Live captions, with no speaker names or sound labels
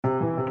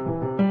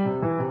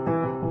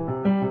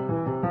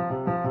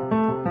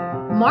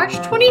March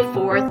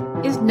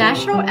 24th is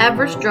National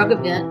Adverse Drug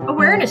Event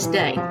Awareness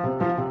Day.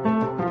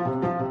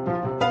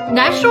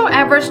 National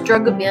Adverse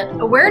Drug Event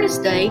Awareness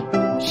Day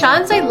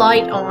shines a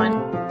light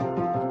on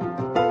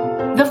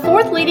the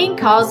fourth leading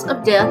cause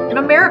of death in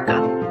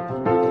America,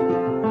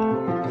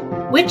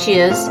 which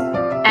is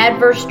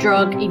adverse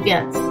drug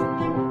events.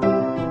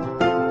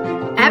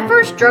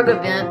 Adverse drug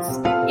events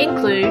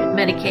include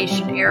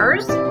medication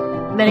errors,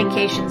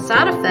 medication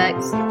side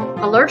effects,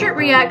 allergic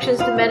reactions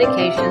to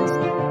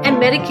medications, and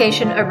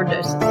medication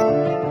overdoses.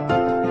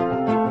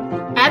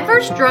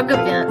 Adverse drug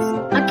events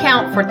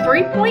account for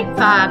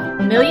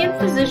 3.5 million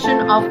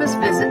physician office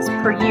visits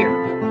per year,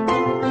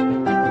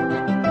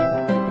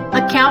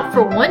 account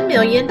for 1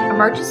 million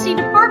emergency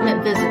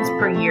department visits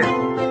per year,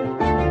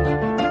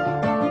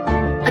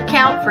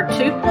 account for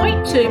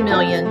 2.2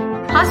 million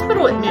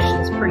hospital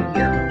admissions per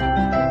year,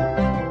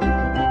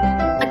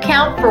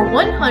 account for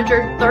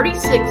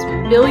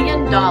 $136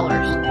 billion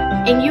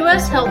in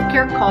U.S.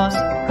 healthcare costs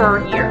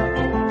per year.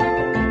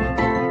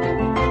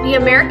 The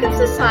American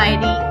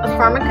Society of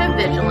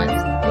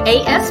Pharmacovigilance,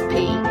 ASP,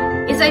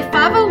 is a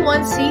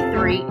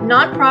 501c3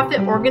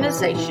 nonprofit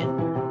organization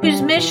whose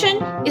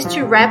mission is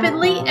to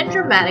rapidly and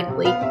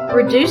dramatically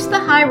reduce the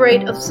high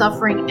rate of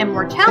suffering and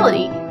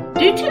mortality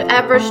due to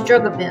adverse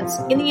drug events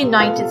in the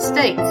United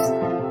States.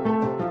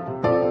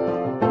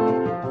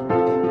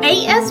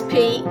 ASP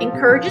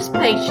encourages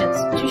patients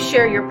to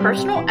share your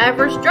personal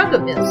adverse drug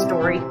event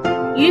story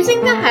using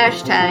the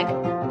hashtag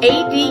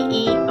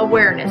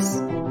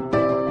ADEawareness.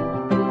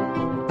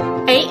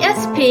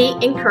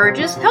 ASP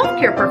encourages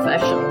healthcare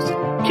professionals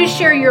to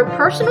share your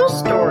personal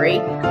story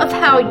of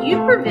how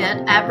you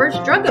prevent adverse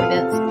drug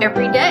events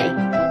every day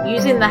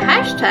using the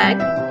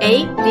hashtag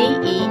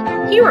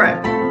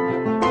ADEhero.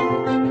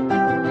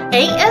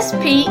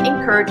 ASP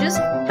encourages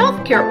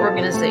healthcare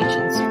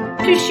organizations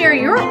to share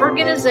your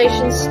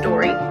organization's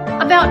story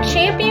about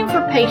championing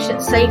for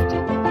patient safety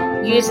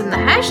using the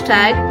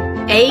hashtag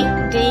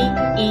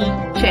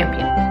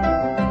ADEchampion.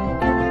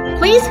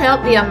 Please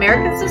help the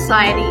American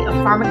Society of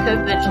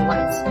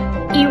Pharmacovigilance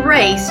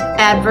erase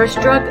adverse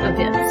drug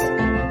events.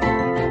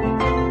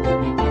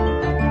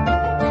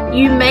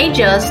 You may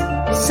just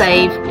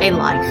save a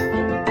life.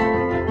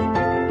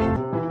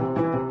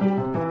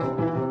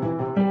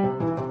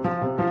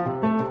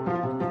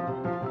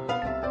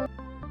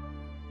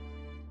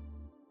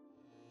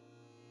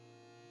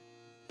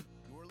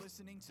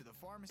 Listening to the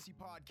Pharmacy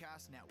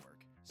Podcast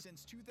Network.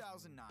 Since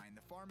 2009,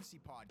 the Pharmacy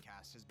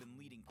Podcast has been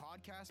leading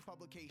podcast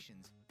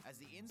publications as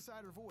the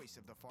insider voice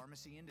of the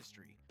pharmacy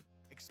industry.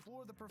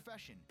 Explore the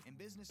profession and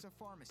business of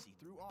pharmacy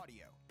through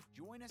audio.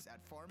 Join us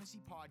at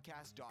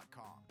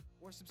pharmacypodcast.com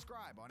or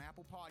subscribe on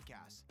Apple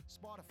Podcasts,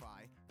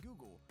 Spotify,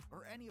 Google,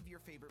 or any of your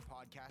favorite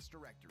podcast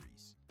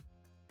directories.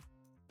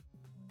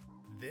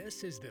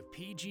 This is the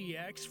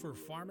PGX for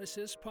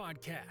Pharmacists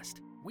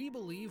podcast. We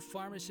believe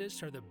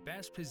pharmacists are the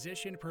best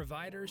positioned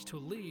providers to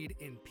lead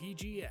in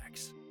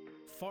PGX.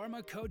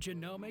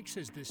 Pharmacogenomics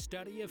is the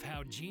study of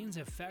how genes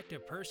affect a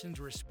person's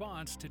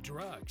response to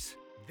drugs.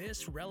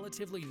 This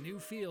relatively new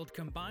field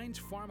combines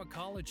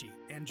pharmacology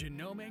and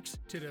genomics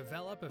to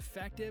develop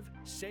effective,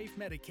 safe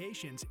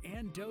medications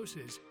and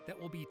doses that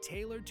will be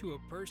tailored to a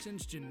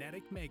person's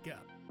genetic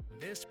makeup.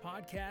 This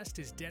podcast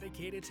is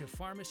dedicated to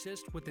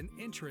pharmacists with an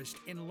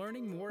interest in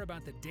learning more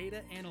about the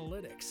data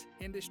analytics,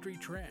 industry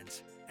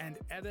trends, and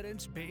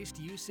evidence-based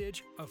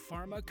usage of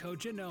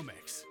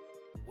pharmacogenomics.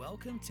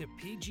 Welcome to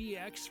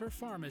PGX for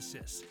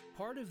Pharmacists,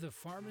 part of the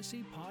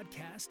Pharmacy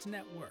Podcast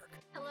Network.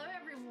 Hello,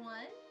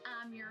 everyone.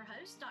 I'm your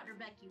host, Dr.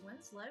 Becky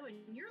Winslow, and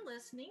you're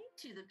listening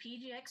to the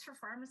PGX for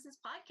Pharmacists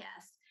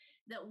podcast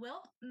that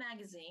Whelp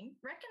Magazine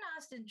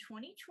recognized in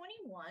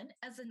 2021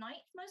 as the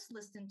 9th most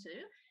listened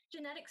to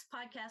genetics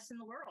podcast in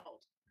the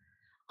world.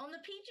 On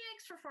the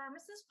PGX for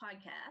Pharmacists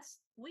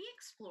podcast, we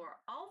explore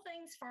all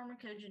things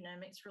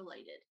pharmacogenomics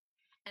related,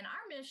 and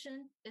our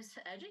mission is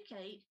to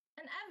educate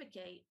and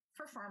advocate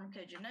for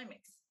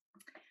pharmacogenomics.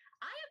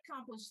 I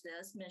accomplish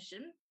this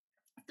mission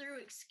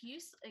through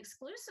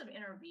exclusive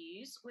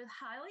interviews with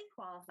highly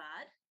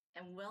qualified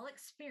and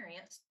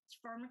well-experienced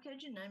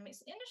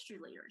pharmacogenomics industry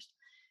leaders,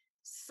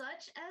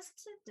 such as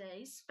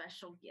today's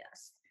special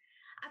guest.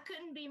 I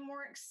couldn't be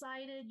more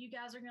excited. You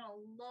guys are going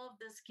to love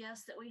this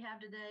guest that we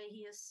have today.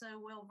 He is so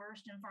well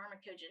versed in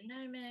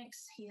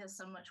pharmacogenomics. He has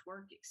so much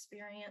work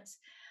experience.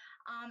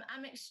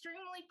 I'm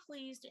extremely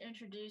pleased to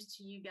introduce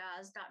to you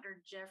guys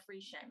Dr.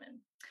 Jeffrey Shaman.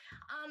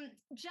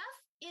 Jeff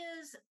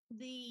is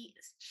the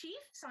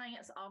Chief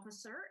Science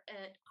Officer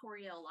at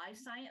Coriell Life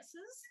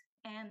Sciences,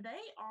 and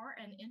they are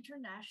an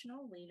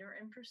international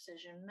leader in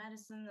precision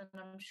medicine that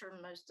I'm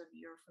sure most of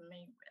you are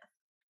familiar with.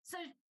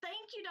 So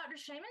thank you, Dr.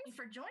 Shaman,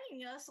 for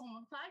joining us on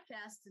the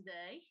podcast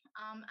today.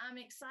 I'm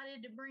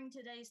excited to bring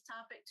today's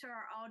topic to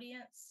our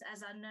audience,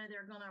 as I know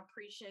they're going to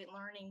appreciate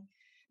learning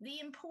the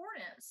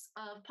importance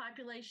of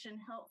population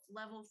health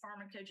level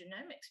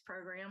pharmacogenomics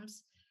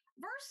programs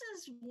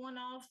versus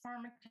one-off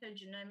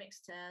pharmacogenomics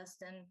tests,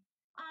 and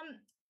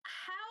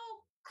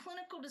how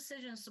clinical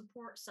decision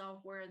support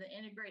software that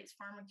integrates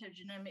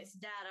pharmacogenomics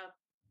data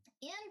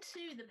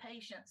into the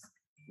patient's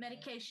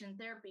medication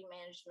therapy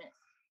management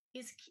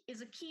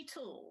is a key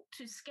tool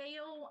to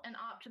scale and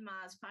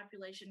optimize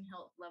population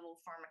health level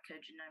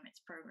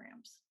pharmacogenomics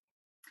programs.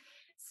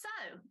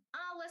 So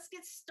let's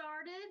get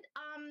started.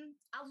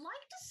 I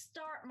like to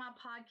start my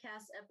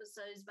podcast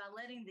episodes by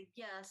letting the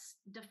guests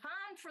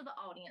define for the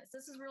audience.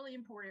 This is really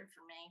important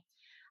for me.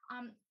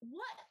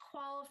 What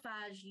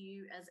qualifies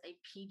you as a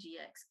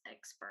PGX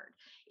expert?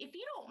 If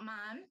you don't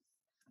mind,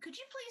 could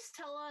you please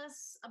tell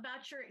us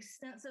about your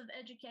extensive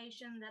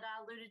education that I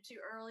alluded to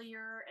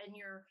earlier and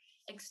your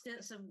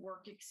extensive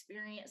work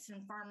experience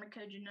in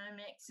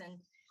pharmacogenomics? And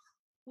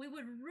we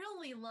would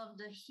really love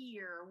to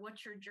hear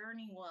what your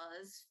journey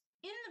was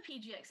in the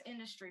PGX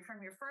industry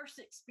from your first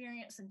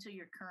experience until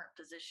your current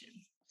position.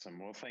 Awesome.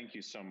 Well, thank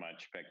you so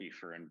much, Becky,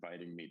 for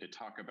inviting me to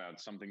talk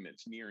about something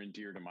that's near and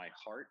dear to my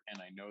heart,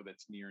 and I know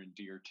that's near and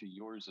dear to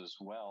yours as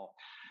well.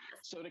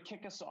 So to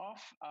kick us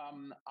off,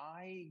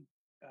 I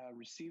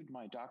received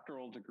my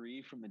doctoral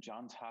degree from the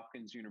Johns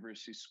Hopkins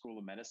University School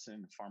of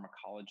Medicine,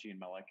 Pharmacology and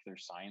Molecular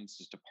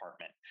Sciences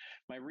Department.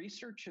 My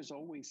research has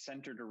always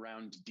centered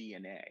around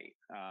DNA.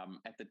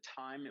 At the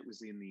time, it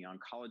was in the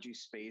oncology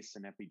space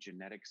and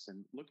epigenetics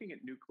and looking at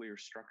nuclear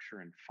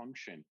structure and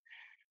function.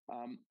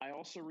 I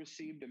also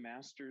received a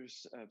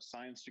Master's of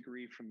Science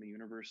degree from the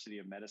University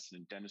of Medicine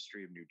and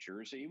Dentistry of New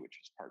Jersey, which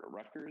is part of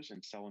Rutgers,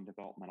 in cell and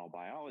developmental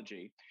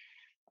biology.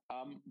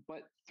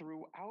 But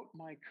throughout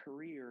my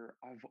career,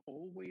 I've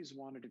always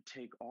wanted to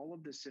take all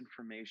of this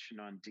information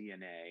on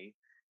DNA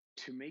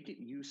to make it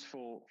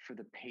useful for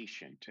the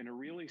patient in a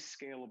really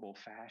scalable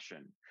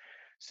fashion.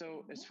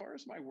 So as far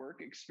as my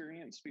work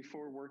experience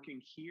before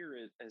working here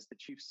as the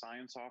Chief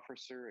Science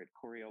Officer at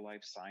Corio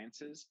Life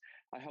Sciences,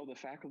 I held a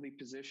faculty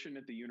position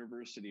at the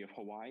University of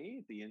Hawaii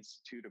at the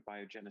Institute of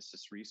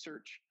Biogenesis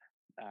Research.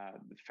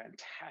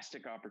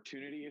 Fantastic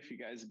opportunity. If you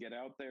guys get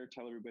out there,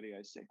 tell everybody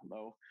I say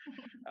hello.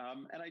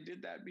 And I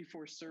did that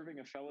before serving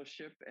a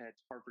fellowship at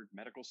Harvard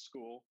Medical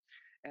School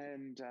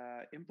and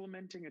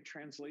implementing a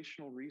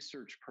translational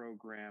research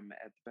program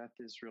at the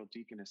Beth Israel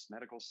Deaconess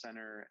Medical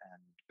Center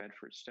and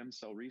Bedford Stem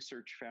Cell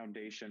Research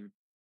Foundation.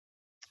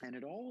 And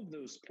at all of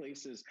those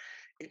places,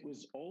 it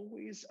was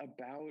always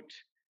about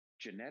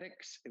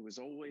genetics. It was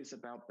always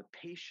about the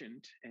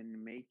patient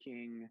and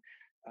making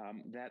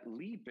that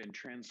leap in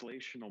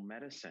translational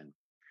medicine.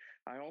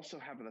 I also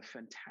have a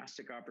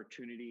fantastic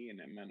opportunity, and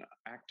I'm an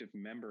active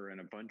member in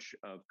a bunch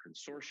of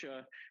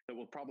consortia that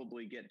we'll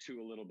probably get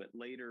to a little bit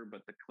later,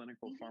 but the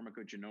Clinical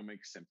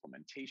Pharmacogenomics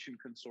Implementation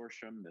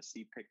Consortium, the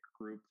CPIC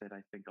group that I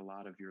think a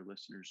lot of your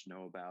listeners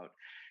know about,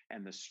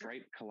 and the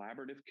STRIPE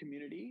collaborative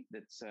community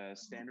that's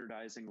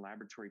standardizing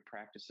laboratory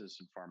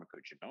practices in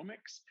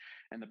pharmacogenomics,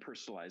 and the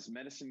Personalized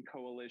Medicine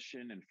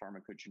Coalition and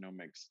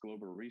Pharmacogenomics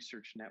Global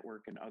Research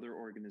Network and other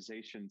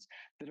organizations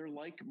that are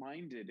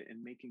like-minded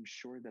in making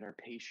sure that our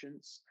patients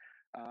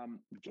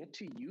get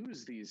to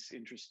use these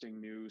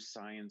interesting new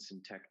science and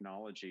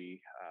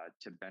technology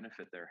to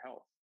benefit their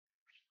health.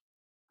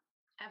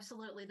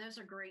 Absolutely. Those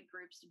are great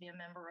groups to be a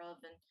member of.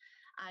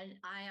 And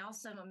I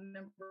also am a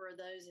member of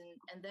those,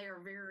 and they are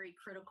very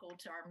critical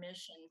to our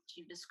mission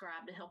to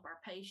describe to help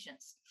our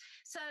patients.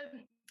 So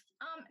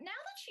now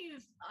that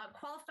you've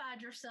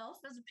qualified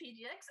yourself as a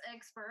PGX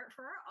expert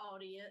for our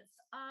audience,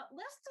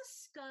 let's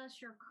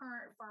discuss your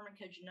current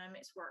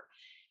pharmacogenomics work.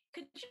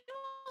 Could you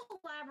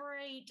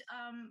elaborate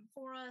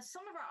for us?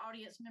 Some of our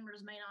audience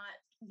members may not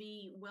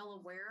be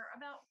well aware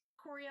about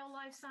Corio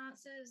Life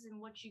Sciences and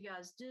what you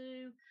guys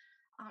do,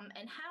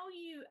 and how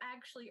you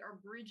actually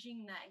are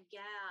bridging that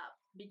gap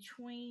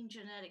between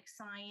genetic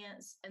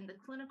science and the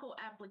clinical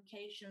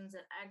applications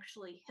that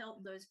actually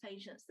help those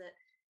patients that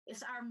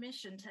it's our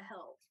mission to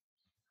help.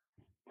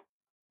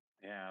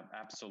 Yeah,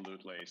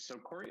 absolutely. So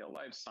Corio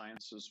Life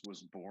Sciences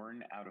was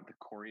born out of the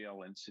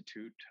Coriell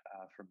Institute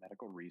for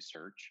Medical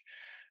Research,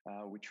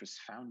 which was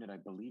founded, I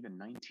believe, in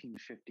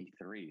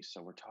 1953.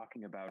 So we're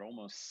talking about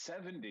almost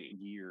 70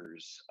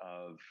 years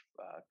of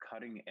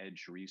cutting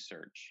edge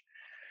research.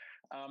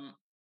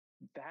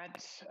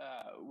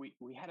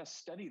 We had a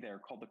study there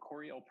called the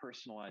Coriell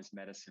Personalized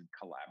Medicine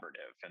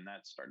Collaborative, and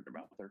that started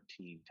about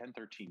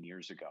 13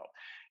 years ago.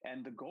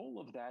 And the goal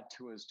of that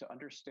was to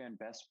understand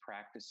best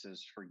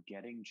practices for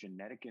getting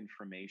genetic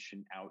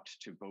information out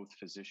to both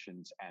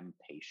physicians and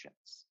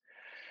patients.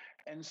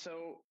 And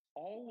so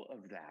all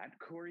of that,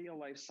 Corio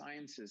Life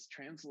Sciences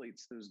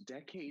translates those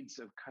decades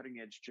of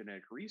cutting-edge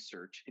genetic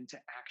research into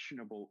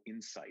actionable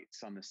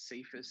insights on the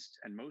safest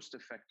and most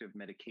effective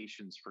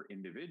medications for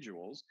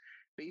individuals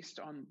based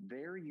on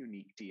their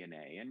unique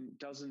DNA and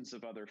dozens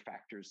of other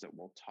factors that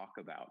we'll talk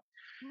about.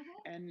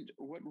 And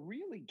what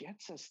really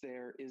gets us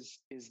there is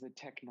the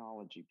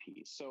technology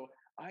piece. So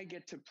I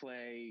get to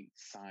play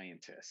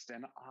scientist,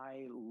 and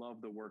I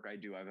love the work I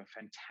do. I have a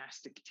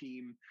fantastic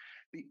team.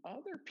 The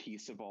other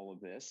piece of all of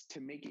this,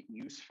 to make it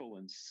useful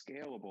and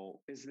scalable,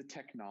 is the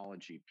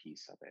technology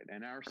piece of it.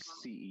 And our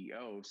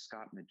CEO,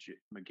 Scott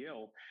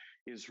McGill,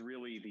 is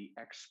really the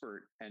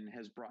expert and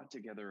has brought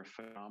together a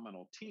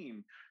phenomenal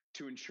team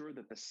to ensure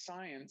that the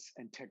science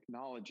and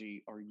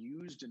technology are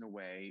used in a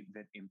way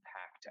that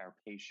impact our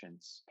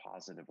patients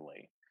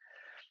positively.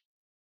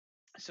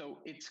 So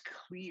it's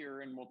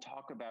clear, and we'll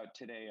talk about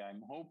today,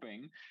 I'm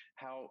hoping,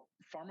 how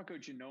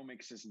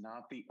pharmacogenomics is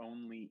not the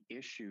only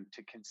issue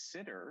to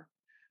consider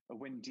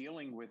when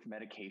dealing with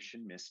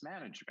medication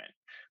mismanagement.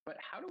 But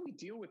how do we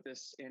deal with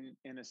this in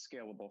a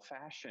scalable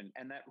fashion?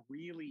 And that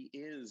really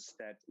is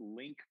that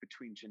link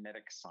between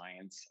genetic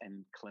science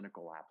and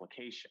clinical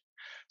application.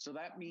 So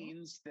that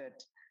means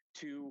that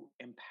to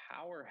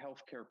empower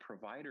healthcare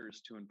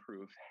providers to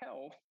improve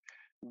health,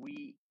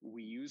 we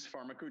use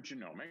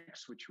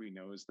pharmacogenomics, which we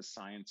know is the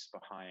science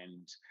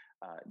behind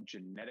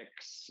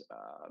genetics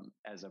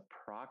as a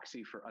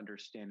proxy for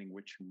understanding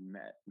which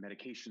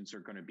medications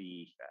are going to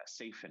be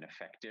safe and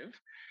effective,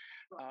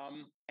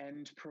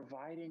 and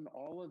providing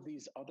all of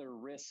these other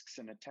risks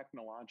in a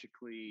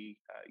technologically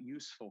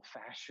useful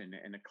fashion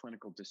in a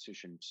clinical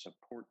decision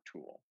support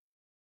tool.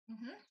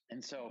 Mm-hmm.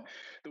 And so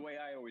the way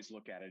I always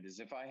look at it is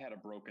if I had a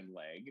broken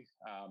leg,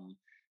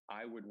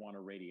 I would want a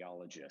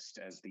radiologist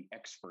as the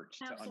expert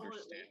to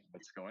understand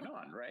what's going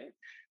on, right?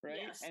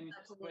 Yes, and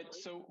absolutely. But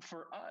so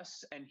for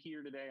us, and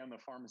here today on the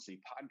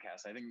Pharmacy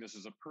Podcast, I think this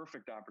is a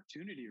perfect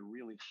opportunity to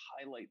really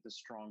highlight the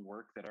strong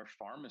work that our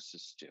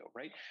pharmacists do,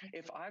 right?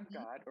 If I've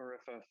got, or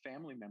if a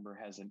family member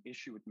has an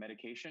issue with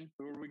medication,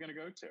 who are we going to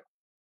go to?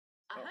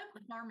 I hope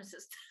a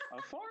pharmacist.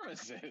 A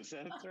pharmacist,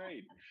 that's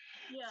right.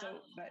 Yeah. So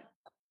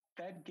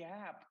that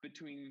gap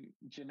between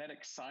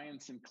genetic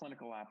science and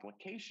clinical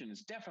application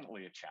is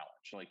definitely a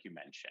challenge, like you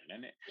mentioned.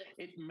 And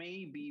it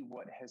may be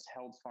what has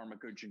held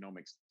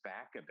pharmacogenomics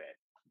back a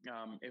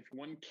bit. If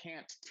one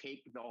can't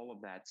take all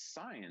of that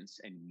science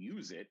and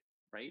use it,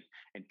 right,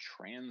 and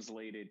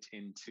translate it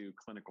into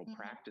clinical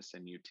practice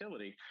and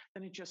utility,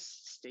 then it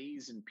just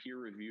stays in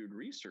peer-reviewed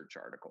research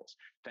articles.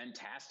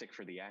 Fantastic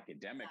for the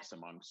academics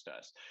amongst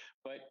us.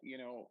 But,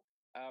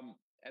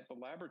 at the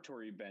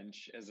laboratory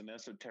bench as an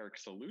esoteric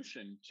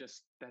solution,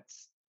 just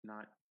that's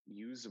not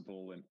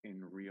usable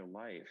in real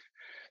life.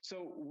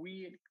 So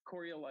we at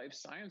Corea Life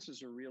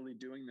Sciences are really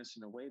doing this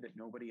in a way that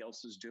nobody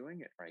else is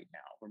doing it right now.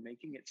 We're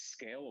making it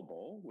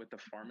scalable with the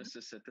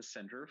pharmacist at the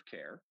center of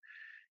care.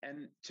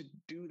 And to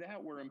do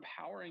that, we're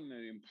empowering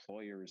the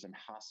employers and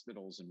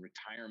hospitals and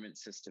retirement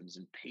systems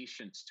and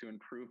patients to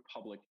improve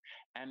public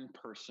and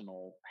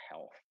personal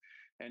health.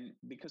 And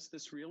because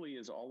this really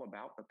is all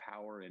about the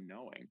power in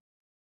knowing.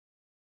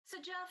 So,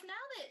 Jeff,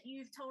 now that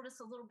you've told us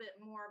a little bit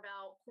more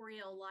about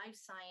Coriell Life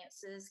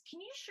Sciences, can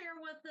you share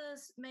with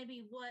us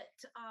maybe what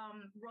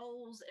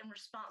roles and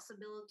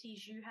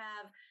responsibilities you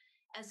have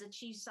as a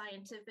Chief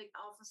Scientific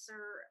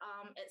Officer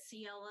at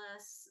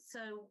CLS?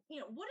 So,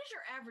 what does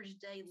your average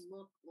day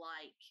look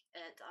like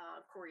at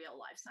Coriell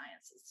Life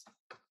Sciences?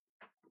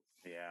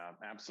 Yeah,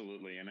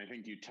 absolutely. And I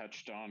think you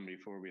touched on,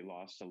 before we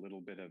lost a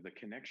little bit of the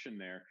connection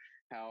there,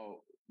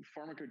 how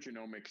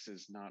pharmacogenomics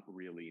is not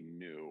really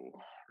new,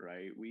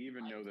 right? We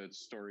even know that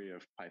story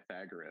of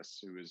Pythagoras,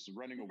 who was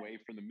running away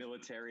from the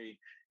military.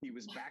 He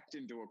was backed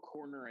into a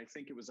corner. I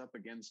think it was up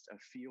against a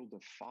field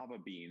of fava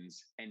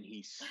beans, and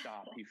he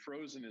stopped. He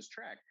froze in his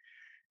track.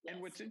 Yes.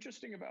 And what's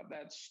interesting about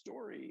that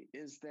story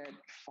is that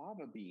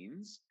fava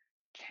beans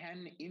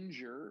can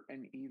injure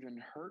and even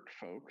hurt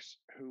folks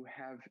who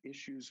have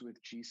issues with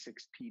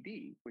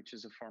G6PD, which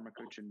is a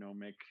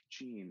pharmacogenomic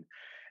gene.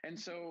 And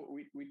so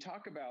we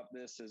talk about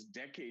this as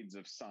decades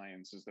of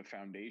science as the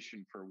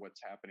foundation for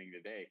what's happening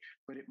today,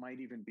 but it might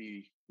even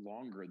be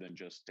longer than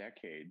just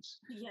decades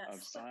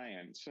of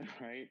science,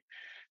 right?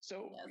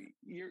 So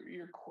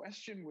your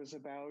question was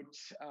about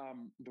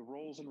the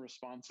roles and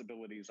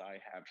responsibilities I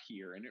have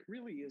here, and it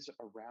really is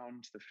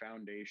around the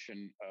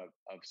foundation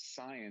of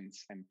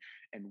science and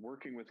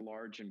working with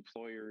large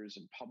employers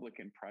and public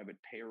and private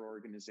payer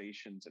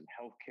organizations and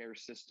healthcare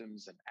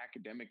systems and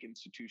academic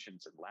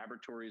institutions and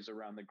laboratories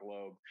around the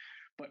globe.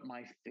 But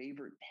my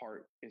favorite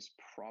part is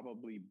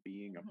probably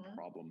being a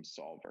problem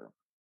solver.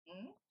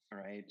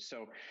 Right.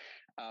 So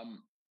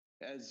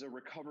as a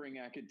recovering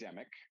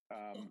academic,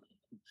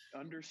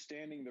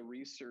 understanding the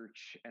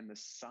research and the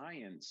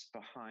science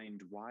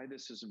behind why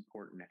this is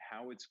important and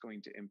how it's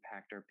going to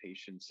impact our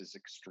patients is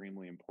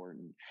extremely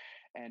important.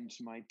 And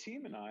my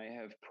team and I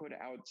have put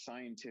out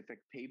scientific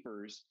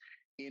papers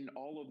in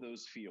all of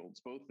those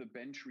fields, both the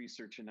bench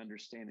research and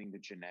understanding the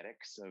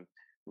genetics of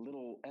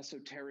little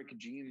esoteric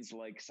genes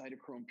like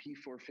cytochrome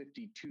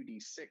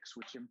P450-2D6,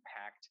 which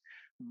impact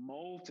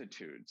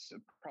multitudes,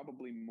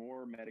 probably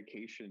more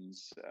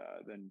medications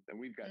than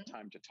we've got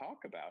time to talk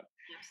about.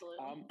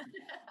 Absolutely.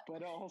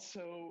 But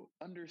also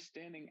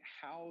understanding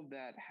how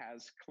that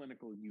has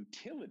clinical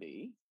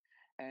utility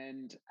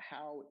and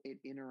how it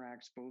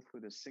interacts both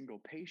with a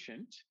single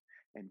patient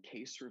and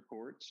case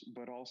reports,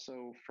 but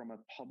also from a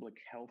public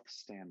health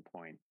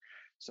standpoint.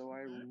 So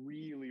I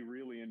really,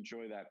 really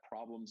enjoy that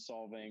problem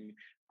solving.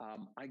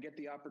 I get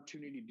the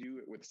opportunity to do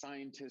it with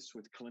scientists,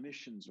 with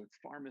clinicians, with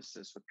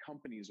pharmacists, with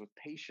companies, with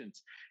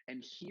patients,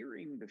 and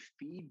hearing the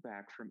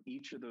feedback from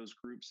each of those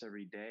groups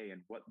every day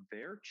and what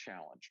they're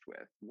challenged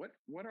with.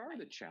 What are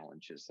the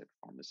challenges that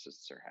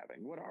pharmacists are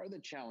having? What are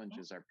the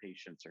challenges our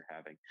patients are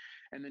having?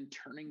 And then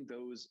turning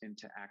those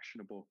into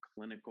actionable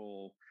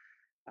clinical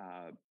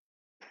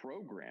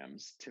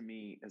programs, to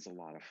me, is a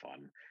lot of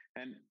fun.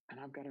 And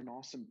I've got an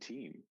awesome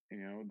team,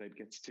 that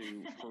gets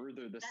to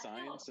further the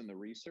science helps. and the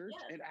research.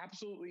 Yes. It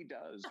absolutely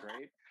does,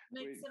 right?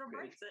 Makes it or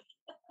breaks it.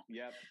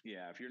 Yep.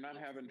 Yeah. If you're not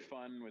having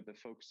fun with the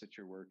folks that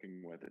you're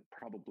working with, it's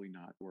probably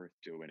not worth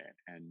doing it.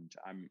 And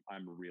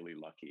I'm really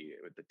lucky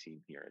with the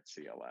team here at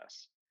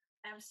CLS.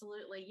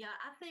 Absolutely. Yeah,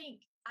 I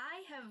think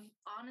I have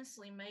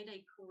honestly made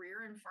a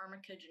career in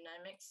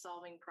pharmacogenomics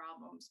solving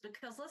problems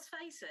because let's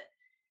face it,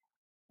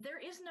 there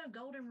is no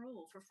golden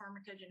rule for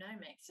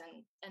pharmacogenomics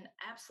and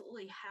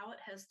absolutely how it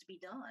has to be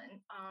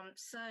done.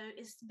 So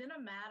it's been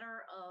a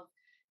matter of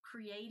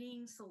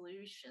creating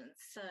solutions.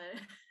 So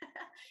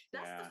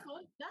that's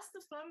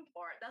the fun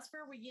part. That's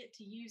where we get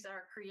to use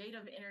our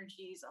creative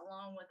energies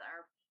along with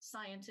our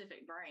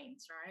scientific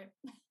brains, right?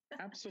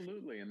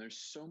 Absolutely. And there's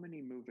so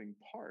many moving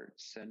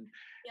parts and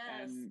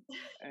Yes.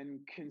 and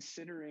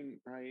considering,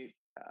 right,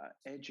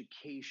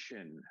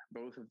 education,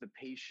 both of the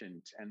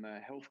patient and the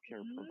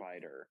healthcare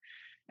provider,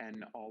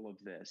 and all of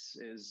this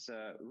is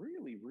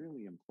really,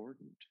 really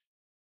important.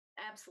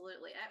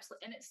 Absolutely.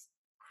 Absolutely. And it's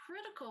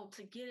critical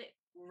to get it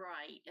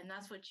right. And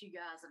that's what you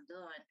guys have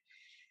done.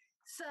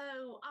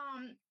 So,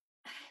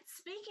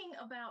 speaking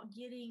about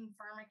getting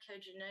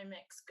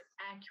pharmacogenomics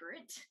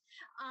accurate,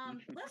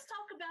 let's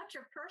talk about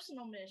your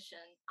personal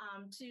mission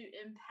to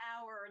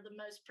empower the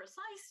most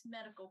precise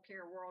medical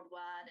care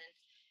worldwide. And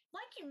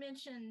like you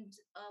mentioned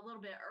a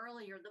little bit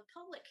earlier, the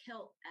public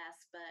health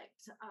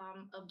aspect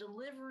of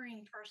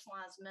delivering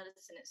personalized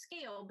medicine at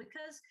scale,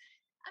 because,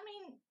 I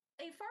mean,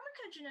 a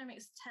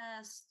pharmacogenomics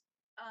test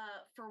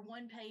for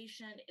one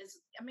patient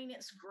is, I mean,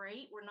 it's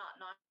great. We're not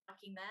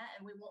knocking that,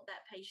 and we want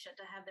that patient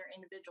to have their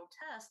individual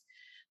test.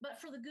 But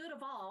for the good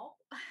of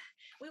all,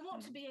 we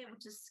want to be able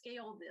to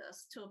scale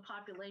this to a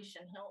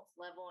population health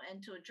level and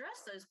to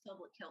address those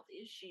public health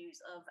issues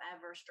of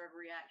adverse drug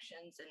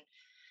reactions and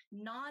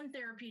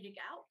non-therapeutic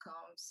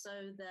outcomes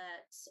so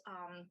that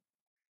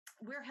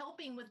we're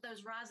helping with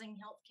those rising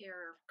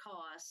healthcare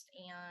costs.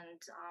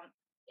 And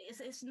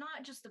it's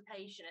not just the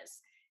patient,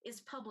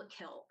 it's public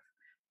health.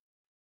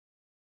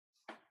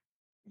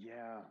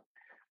 Yeah,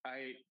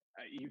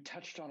 you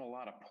touched on a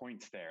lot of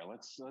points there.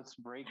 Let's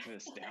break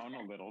this down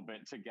a little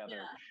bit together.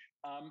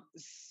 Yeah.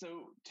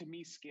 So to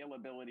me,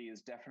 scalability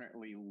is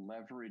definitely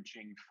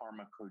leveraging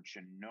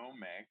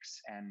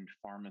pharmacogenomics and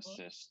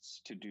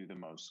pharmacists to do the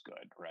most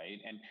good, right?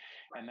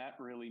 And that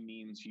really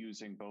means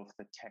using both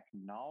the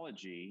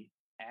technology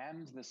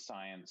and the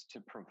science to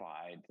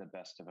provide the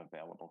best of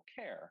available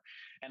care.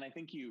 And I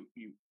think you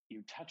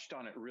touched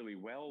on it really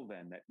well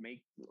then,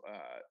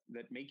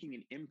 that making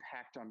an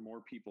impact on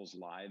more people's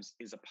lives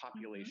is a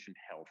population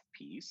health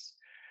piece.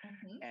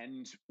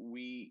 And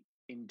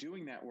in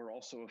doing that, we're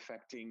also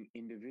affecting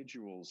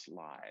individuals'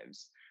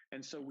 lives.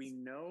 And so we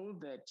know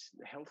that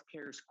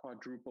healthcare's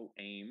quadruple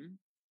aim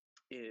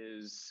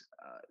is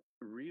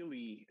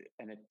really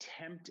an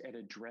attempt at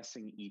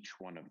addressing each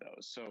one of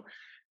those. So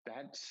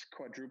that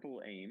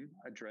quadruple aim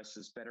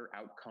addresses better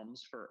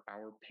outcomes for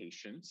our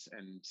patients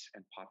and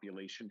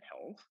population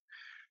health.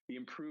 The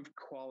improved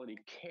quality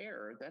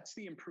care, that's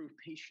the improved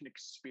patient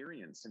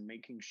experience and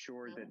making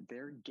sure that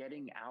they're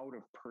getting out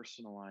of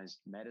personalized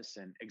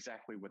medicine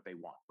exactly what they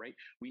want, right?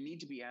 We need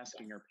to be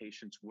asking our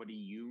patients, what do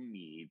you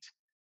need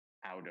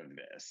out of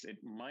this? It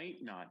might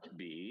not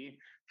be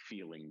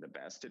feeling the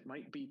best. It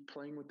might be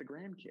playing with the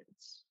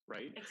grandkids,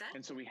 right? Exactly.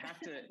 And so we have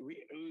to,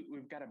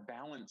 we've got to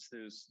balance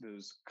those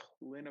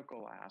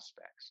clinical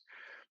aspects.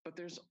 But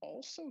there's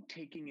also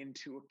taking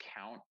into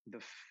account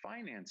the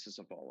finances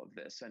of all of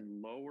this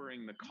and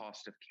lowering the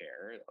cost of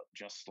care,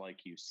 just like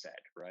you said,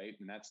 right?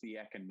 And that's the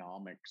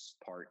economics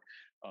part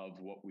of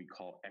what we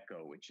call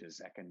ECHO, which is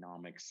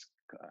economics,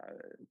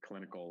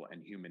 clinical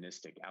and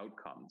humanistic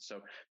outcomes.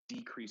 So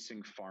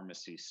decreasing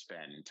pharmacy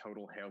spend,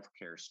 total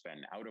healthcare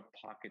spend,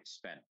 out-of-pocket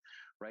spend,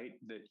 right?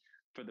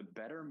 For the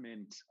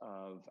betterment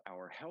of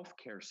our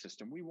healthcare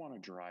system, we want to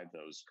drive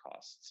those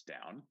costs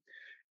down.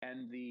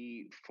 And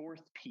the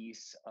fourth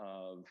piece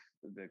of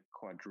the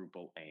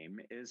quadruple aim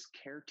is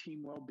care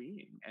team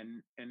well-being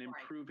and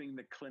improving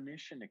the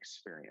clinician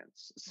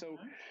experience. So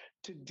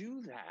to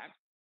do that,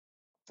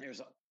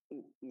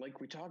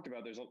 like we talked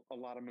about, there's a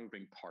lot of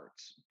moving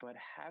parts, but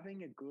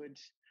having a good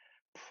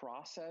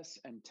process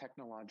and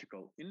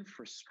technological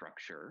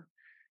infrastructure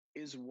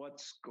is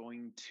what's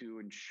going to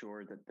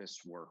ensure that this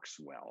works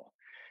well.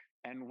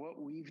 And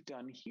what we've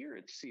done here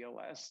at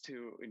CLS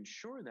to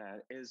ensure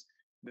that is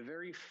the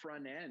very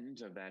front end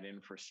of that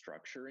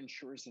infrastructure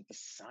ensures that the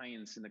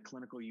science and the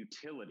clinical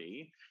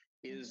utility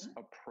is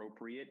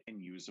appropriate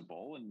and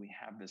usable. And we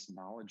have this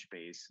knowledge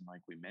base, and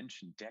like we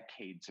mentioned,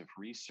 decades of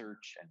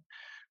research and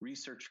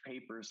research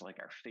papers like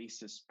our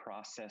PHASIS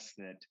process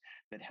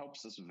that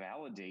helps us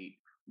validate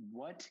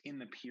what in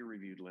the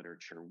peer-reviewed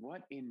literature,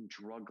 what in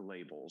drug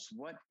labels,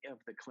 what of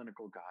the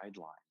clinical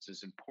guidelines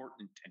is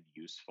important and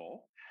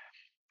useful,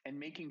 and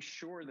making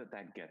sure that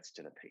that gets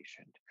to the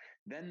patient.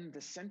 Then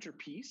the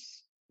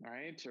centerpiece,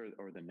 right,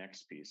 or the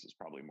next piece is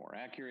probably more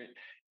accurate,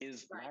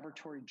 is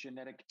laboratory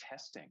genetic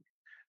testing,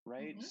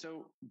 right?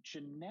 So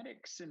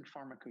genetics in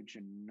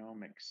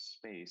pharmacogenomics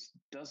space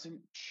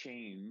doesn't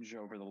change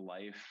over the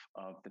life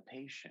of the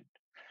patient.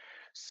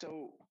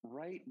 So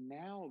right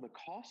now, the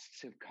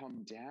costs have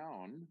come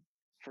down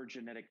for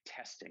genetic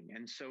testing.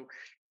 And so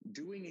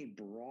doing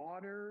a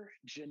broader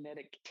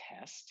genetic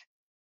test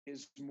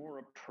is more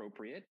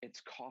appropriate, it's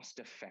cost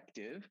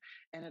effective,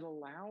 and it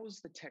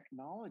allows the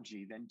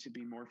technology then to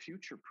be more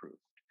future-proofed.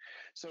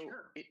 So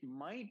it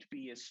might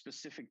be a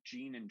specific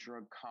gene and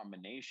drug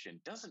combination,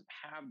 doesn't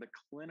have the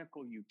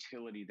clinical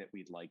utility that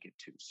we'd like it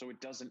to. So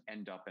it doesn't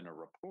end up in a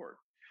report.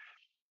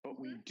 But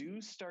we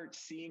do start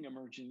seeing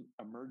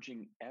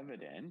emerging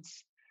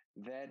evidence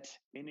that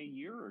in a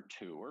year or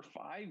 2 or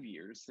 5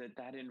 years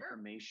that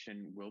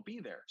information will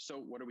be there. So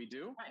what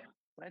do?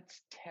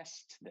 Let's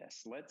test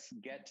this. Let's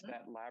get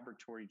that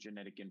laboratory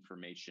genetic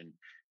information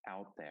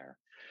out there.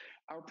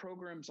 Our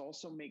programs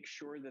also make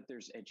sure that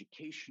there's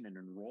education and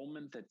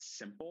enrollment that's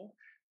simple.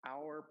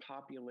 Our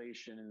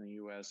population in the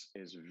US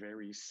is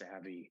very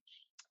savvy.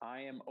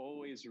 I am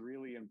always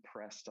really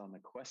impressed on the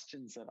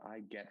questions that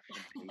I get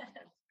from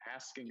patients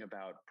asking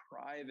about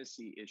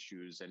privacy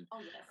issues and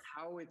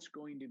how it's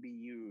going to be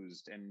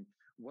used and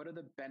what are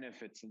the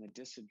benefits and the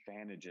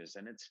disadvantages.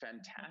 And it's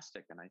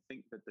fantastic. And I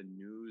think that the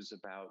news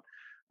about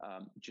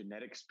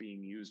genetics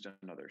being used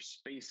in other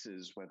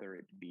spaces, whether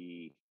it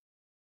be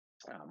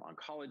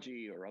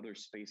oncology or other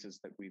spaces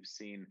that we've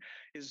seen,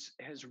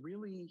 has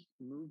really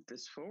moved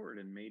this forward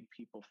and made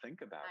people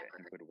think about it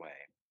in a good way,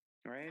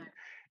 right?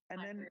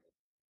 And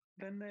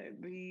then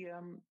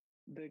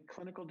the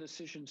clinical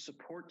decision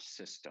support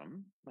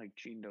system, like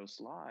GeneDos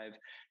Live,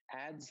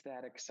 adds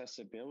that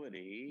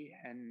accessibility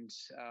and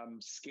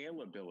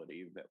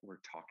scalability that we're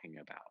talking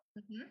about.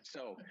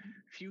 So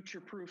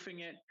future-proofing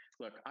it.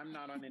 Look, I'm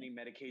not on any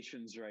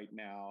medications right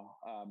now,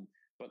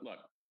 but look,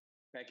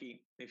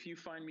 Becky, if you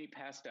find me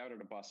passed out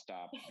at a bus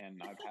stop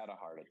and I've had a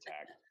heart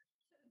attack,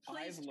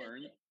 I've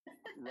learned,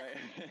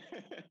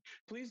 right?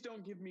 Please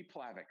don't give me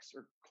Plavix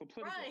or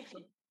clopidogrel. So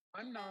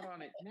I'm not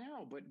on it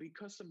now, but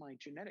because of my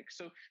genetics.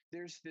 So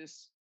there's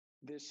this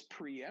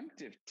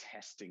preemptive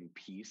testing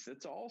piece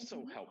that's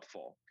also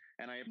helpful.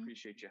 And I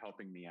appreciate you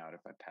helping me out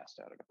if I passed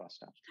out at a bus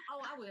stop.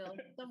 Oh, I will.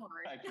 Don't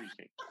worry. I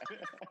appreciate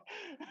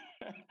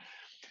it.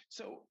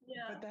 So,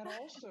 but that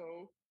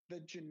also,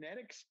 the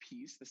genetics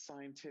piece, the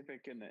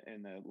scientific and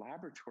the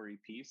laboratory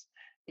piece,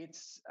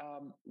 it's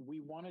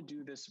we want to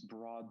do this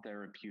broad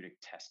therapeutic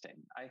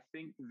testing. I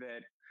think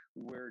that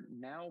we're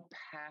now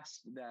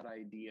past that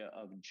idea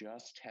of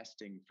just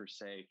testing for,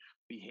 say,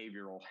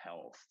 behavioral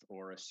health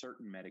or a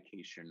certain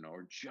medication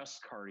or just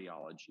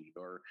cardiology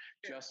or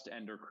just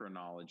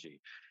endocrinology.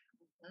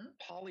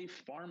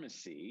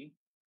 Polypharmacy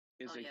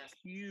is a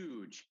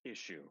huge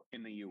issue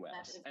in the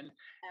US. And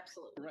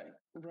absolutely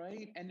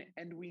right.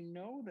 And we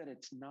know that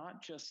it's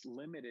not just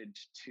limited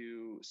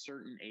to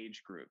certain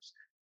age groups.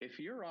 If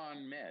you're on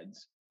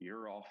meds,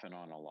 you're often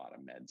on a lot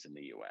of meds in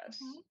the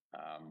US.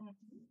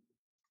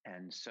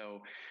 And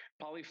so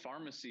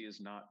polypharmacy is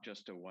not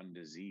just a one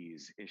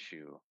disease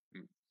issue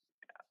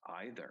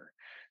either.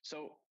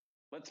 So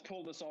let's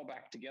pull this all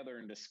back together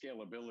into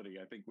scalability,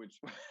 I think, which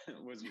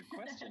was your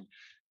question.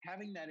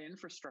 Having that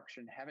infrastructure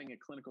and having a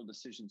clinical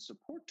decision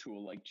support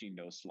tool like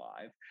GeneDos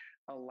Live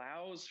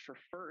allows for,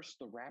 first,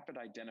 the rapid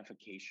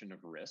identification of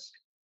risk.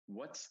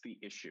 What's the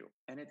issue?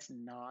 And it's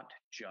not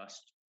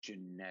just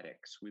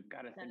genetics. We've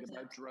got to think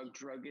about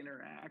drug-drug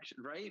interaction,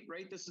 right?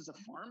 This is a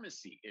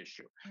pharmacy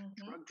issue.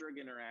 Drug-drug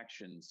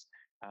interactions,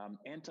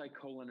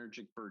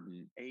 anticholinergic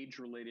burden,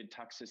 age-related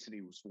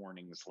toxicity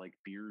warnings like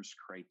Beers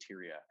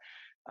criteria,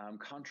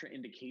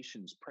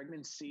 contraindications,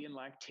 pregnancy and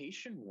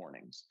lactation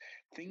warnings,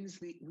 things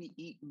that we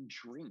eat and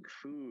drink,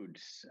 food,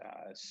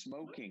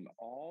 smoking,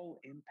 all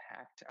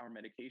impact our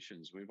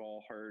medications. We've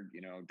all heard,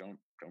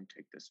 don't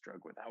take this drug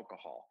with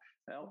alcohol.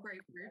 Well,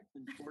 that's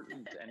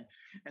important.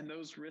 And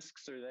those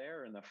risks are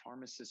there, and the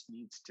pharmacist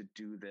needs to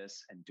do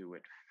this and do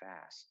it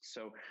fast.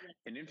 So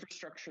an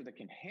infrastructure that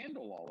can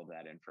handle all of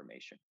that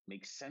information,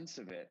 make sense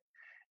of it,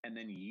 and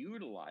then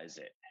utilize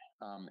it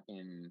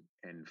in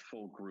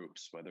full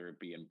groups, whether it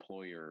be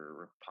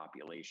employer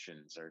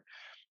populations or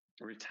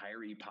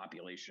retiree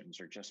populations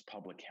or just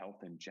public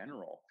health in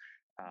general.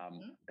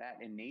 That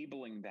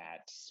enabling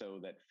that so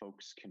that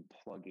folks can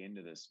plug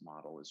into this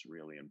model is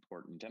really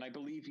important. And I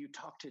believe you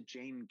talked to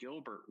Jane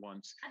Gilbert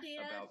once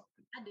about.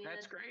 I did.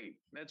 That's great.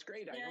 Yes.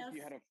 I hope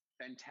you had a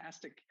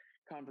fantastic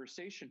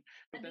conversation.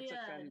 But that's a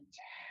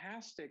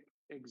fantastic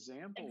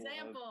example.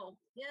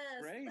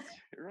 Yes. Right.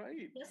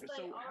 Yes,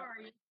 they are.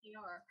 Yes, they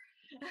are.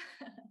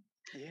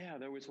 Yeah,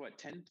 there was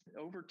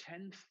over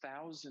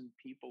 10,000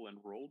 people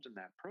enrolled in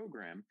that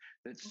program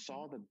that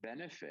saw the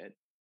benefit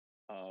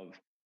of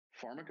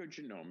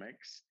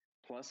pharmacogenomics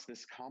plus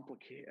this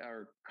complicated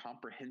or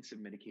comprehensive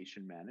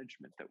medication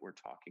management that we're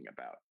talking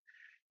about,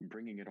 and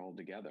bringing it all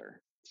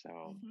together.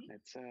 So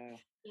it's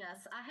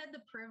Yes, I had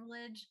the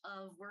privilege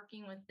of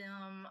working with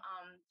them,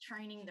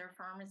 training their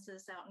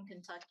pharmacists out in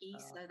Kentucky.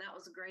 So that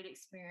was a great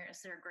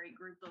experience. They're a great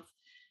group of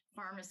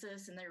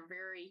pharmacists, and they're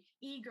very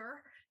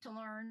eager to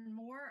learn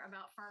more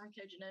about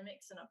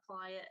pharmacogenomics and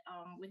apply it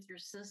with your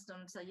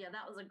system. So yeah,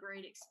 that was a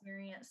great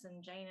experience,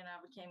 and Jane and I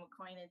became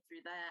acquainted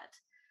through that.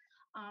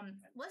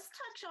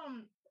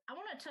 I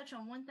want to touch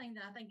on one thing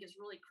that I think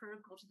is really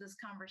critical to this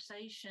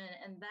conversation,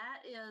 and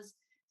that is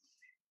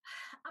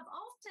I've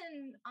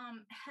often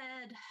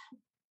had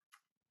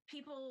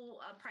people,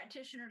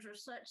 practitioners or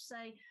such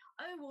say,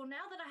 oh, well,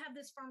 now that I have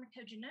this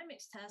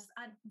pharmacogenomics test,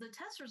 the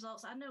test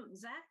results, I know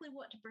exactly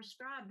what to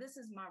prescribe. This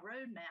is my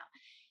roadmap.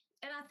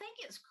 And I think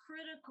it's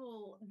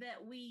critical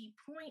that we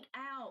point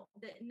out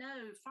that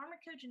no,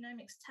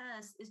 pharmacogenomics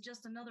test is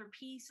just another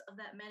piece of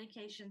that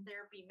medication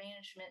therapy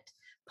management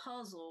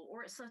puzzle,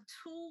 or it's a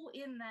tool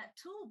in that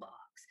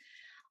toolbox.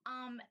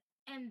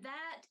 And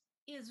that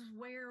is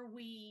where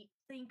we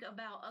think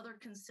about other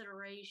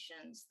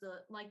considerations,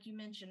 like you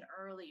mentioned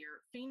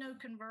earlier,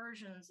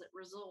 phenoconversions that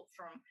result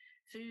from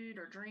food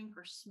or drink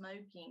or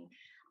smoking.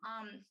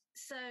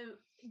 So,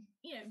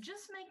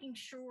 just making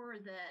sure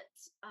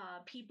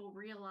that people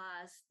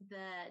realize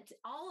that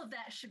all of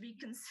that should be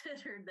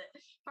considered, that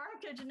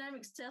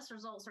pharmacogenomics test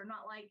results are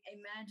not like a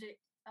magic,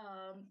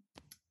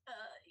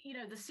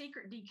 the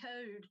secret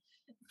decode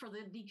for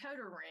the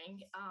decoder ring.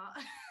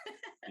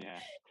 Yeah,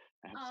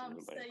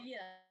 absolutely. So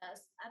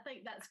yes, I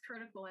think that's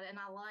critical. And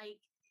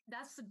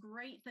that's the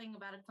great thing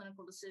about a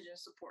clinical decision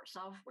support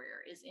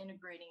software, is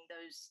integrating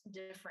those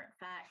different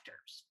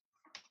factors.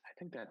 I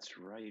think that's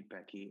right,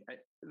 Becky.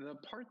 The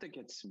part that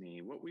gets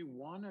me, what we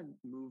want to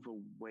move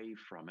away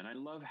from, and I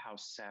love how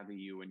savvy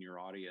you and your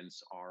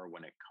audience are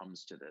when it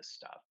comes to this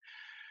stuff,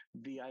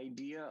 the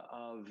idea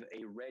of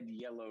a red,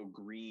 yellow,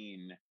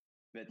 green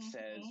that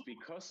says,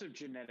 because of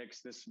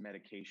genetics, this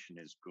medication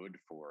is good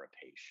for a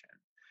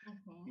patient.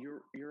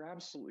 You're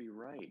absolutely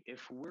right.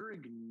 If we're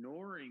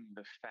ignoring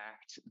the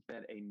fact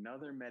that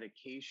another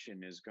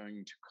medication is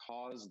going to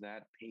cause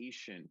that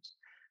patient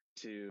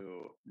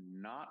to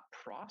not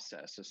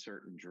process a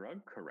certain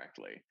drug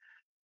correctly,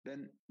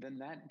 then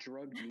that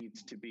drug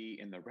needs to be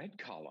in the red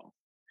column.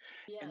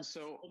 Yes, and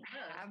so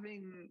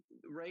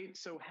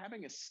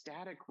having a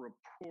static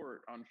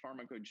report on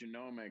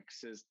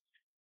pharmacogenomics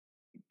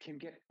can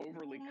get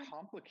overly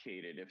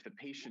complicated if the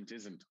patient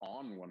isn't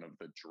on one of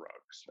the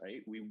drugs,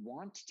 right? We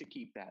want to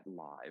keep that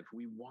live.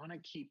 We want to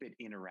keep it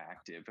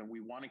interactive, and we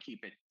want to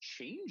keep it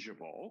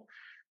changeable,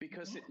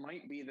 because it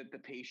might be that the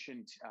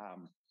patient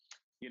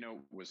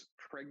was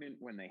pregnant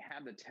when they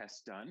had the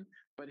test done,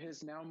 but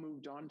has now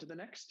moved on to the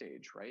next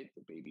stage, right?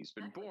 The baby's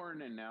been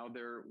born, and now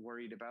they're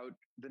worried about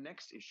the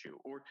next issue,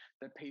 or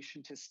the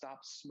patient has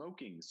stopped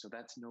smoking, so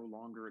that's no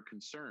longer a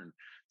concern.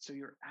 So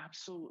you're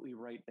absolutely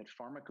right that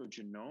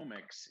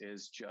pharmacogenomics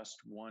is just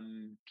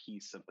one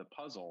piece of the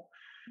puzzle,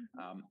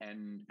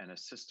 and a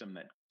system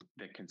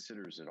that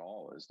considers it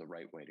all is the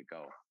right way to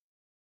go.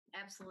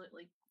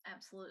 Absolutely.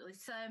 Absolutely.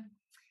 So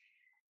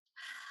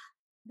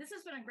this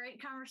has been a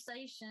great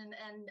conversation,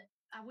 and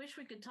I wish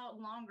we could talk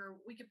longer.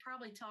 We could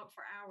probably talk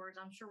for hours.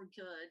 I'm sure we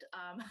could,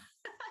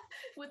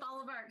 with all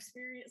of our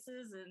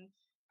experiences and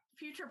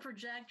future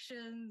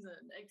projections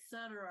and et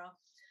cetera.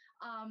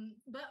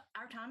 But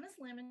our time is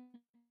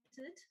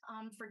limited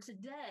for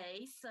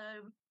today.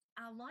 So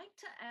I like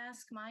to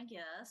ask my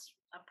guests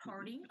a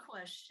parting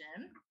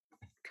question.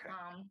 Okay.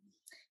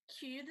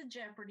 Cue the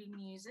Jeopardy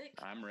music.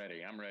 I'm ready.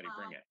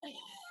 Bring it.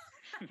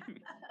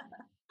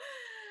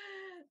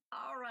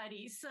 All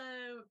righty. So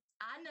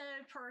I know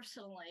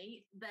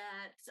personally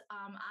that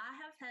I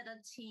have had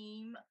a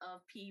team of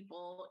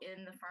people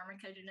in the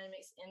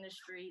pharmacogenomics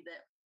industry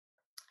that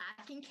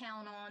I can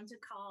count on to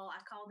call.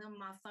 I call them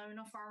my phone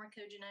of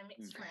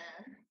pharmacogenomics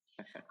friend.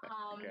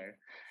 Okay.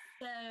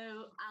 So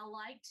I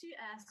like to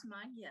ask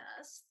my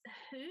guests,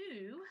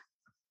 who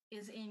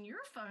is in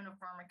your phone of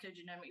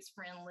pharmacogenomics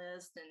friend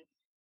list, and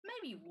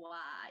maybe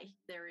why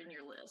they're in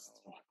your list?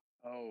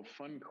 Oh,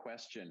 fun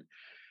question.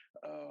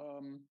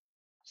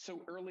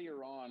 So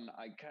earlier on,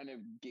 I kind of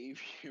gave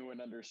you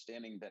an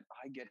understanding that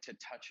I get to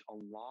touch a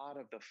lot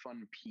of the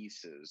fun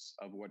pieces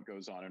of what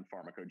goes on in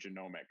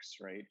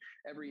pharmacogenomics, right?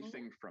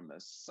 Everything from the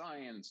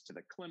science to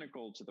the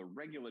clinical to the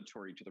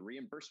regulatory to the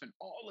reimbursement.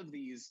 All of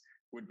these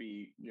would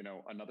be,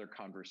 another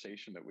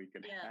conversation that we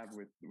could have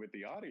with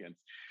the audience.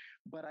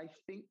 But I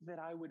think that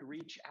I would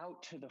reach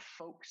out to the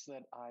folks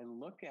that I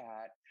look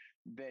at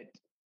that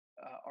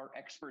are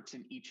experts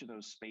in each of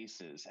those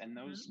spaces, and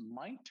those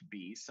might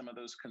be some of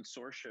those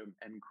consortium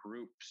and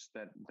groups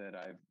that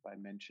I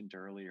mentioned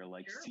earlier,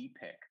 like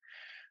CPIC.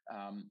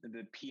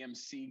 the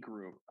PMC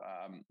group,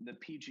 the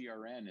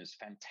PGRN is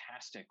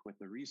fantastic with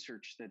the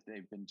research that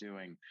they've been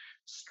doing.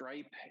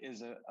 Stripe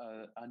is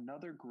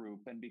another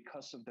group, and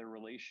because of their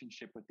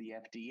relationship with the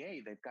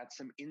FDA, they've got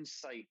some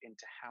insight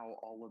into how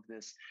all of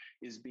this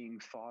is being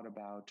thought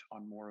about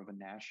on more of a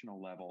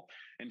national level.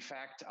 In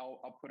fact,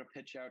 I'll put a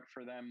pitch out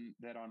for them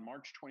that on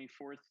March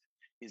 24th,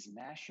 is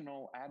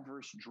National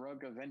Adverse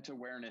Drug Event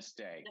Awareness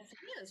Day. Yes, it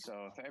is.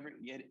 So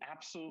it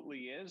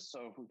absolutely is.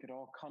 So if we could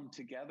all come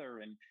together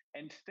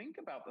and think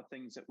about the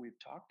things that we've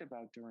talked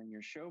about during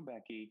your show,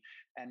 Becky,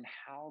 and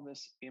how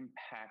this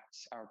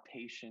impacts our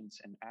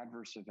patients and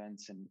adverse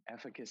events and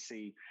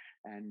efficacy.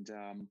 And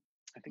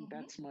I think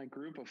that's my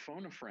group of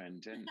Phone a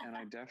Friend. And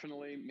I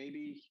definitely,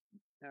 maybe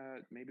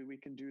we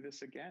can do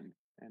this again.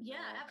 And,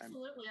 yeah,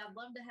 absolutely. I'd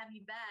love to have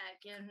you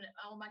back. And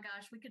oh my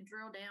gosh, we could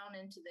drill down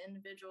into the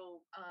individual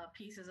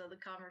pieces of the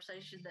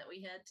conversation that we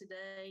had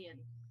today.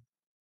 And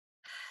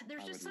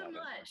there's just so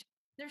much.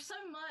 There's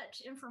so much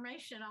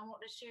information I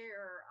want to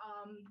share,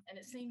 and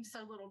it seems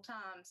so little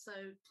time. So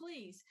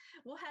please,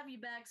 we'll have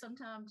you back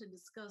sometime to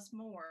discuss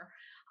more.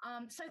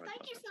 So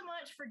thank you so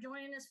much for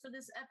joining us for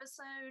this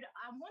episode.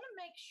 I want to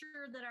make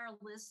sure that our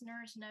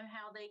listeners know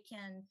how they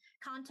can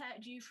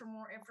contact you for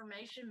more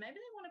information. Maybe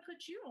they want to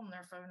put you on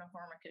their phone of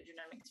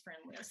pharmacogenomics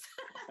friend list.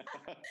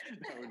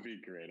 That would be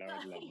great. I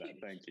would love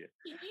that. Thank you.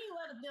 Can you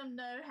let them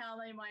know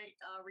how they might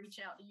reach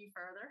out to you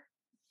further?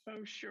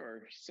 Oh,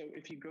 sure. So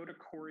if you go to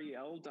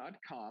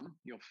coriell.com,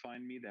 you'll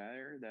find me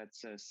there.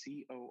 That's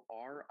CORIELL.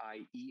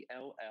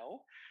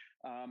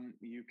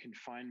 You can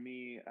find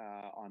me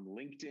on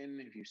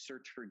LinkedIn. If you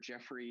search for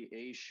Jeffrey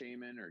A.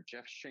 Shaman or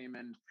Jeff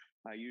Shaman,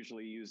 I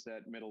usually use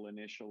that middle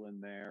initial in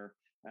there.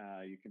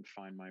 You can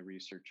find my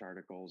research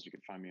articles. You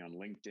can find me on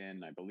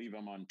LinkedIn. I believe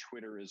I'm on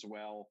Twitter as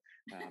well.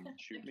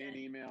 Shoot me an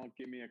email.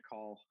 Give me a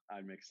call.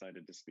 I'm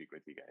excited to speak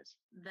with you guys.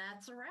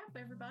 That's a wrap,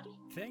 everybody.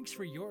 Thanks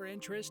for your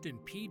interest in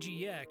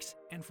PGX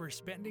and for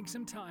spending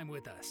some time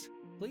with us.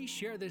 Please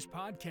share this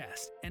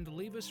podcast and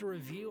leave us a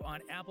review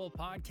on Apple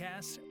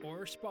Podcasts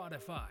or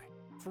Spotify.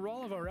 For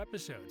all of our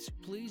episodes,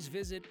 please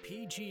visit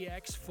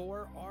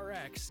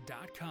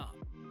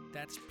pgx4rx.com.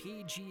 That's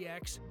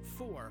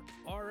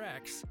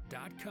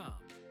pgx4rx.com.